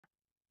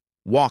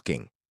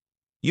Walking.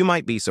 You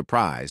might be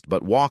surprised,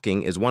 but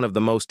walking is one of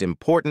the most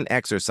important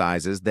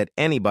exercises that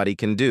anybody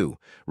can do,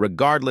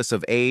 regardless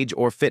of age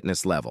or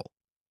fitness level.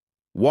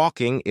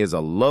 Walking is a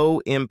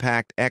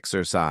low-impact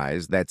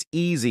exercise that's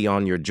easy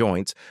on your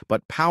joints,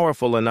 but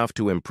powerful enough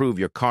to improve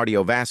your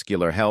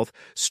cardiovascular health,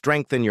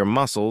 strengthen your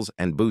muscles,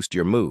 and boost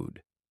your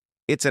mood.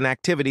 It's an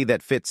activity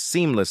that fits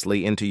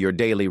seamlessly into your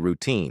daily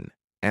routine.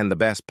 And the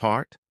best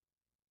part?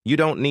 You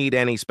don't need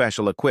any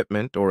special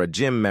equipment or a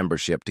gym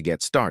membership to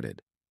get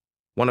started.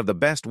 One of the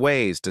best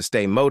ways to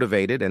stay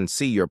motivated and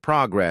see your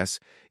progress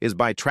is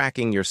by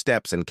tracking your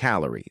steps and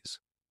calories.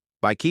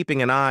 By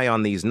keeping an eye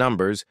on these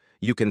numbers,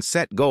 you can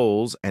set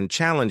goals and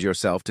challenge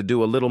yourself to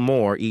do a little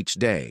more each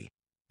day.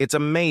 It's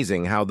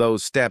amazing how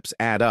those steps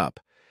add up,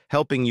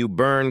 helping you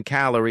burn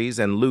calories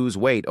and lose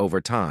weight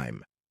over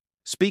time.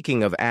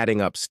 Speaking of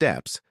adding up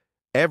steps,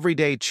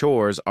 everyday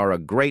chores are a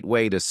great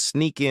way to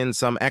sneak in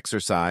some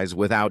exercise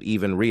without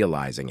even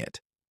realizing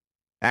it.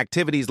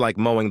 Activities like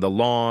mowing the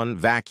lawn,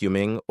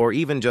 vacuuming, or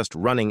even just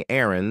running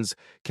errands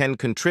can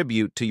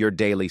contribute to your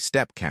daily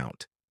step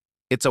count.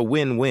 It's a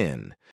win-win.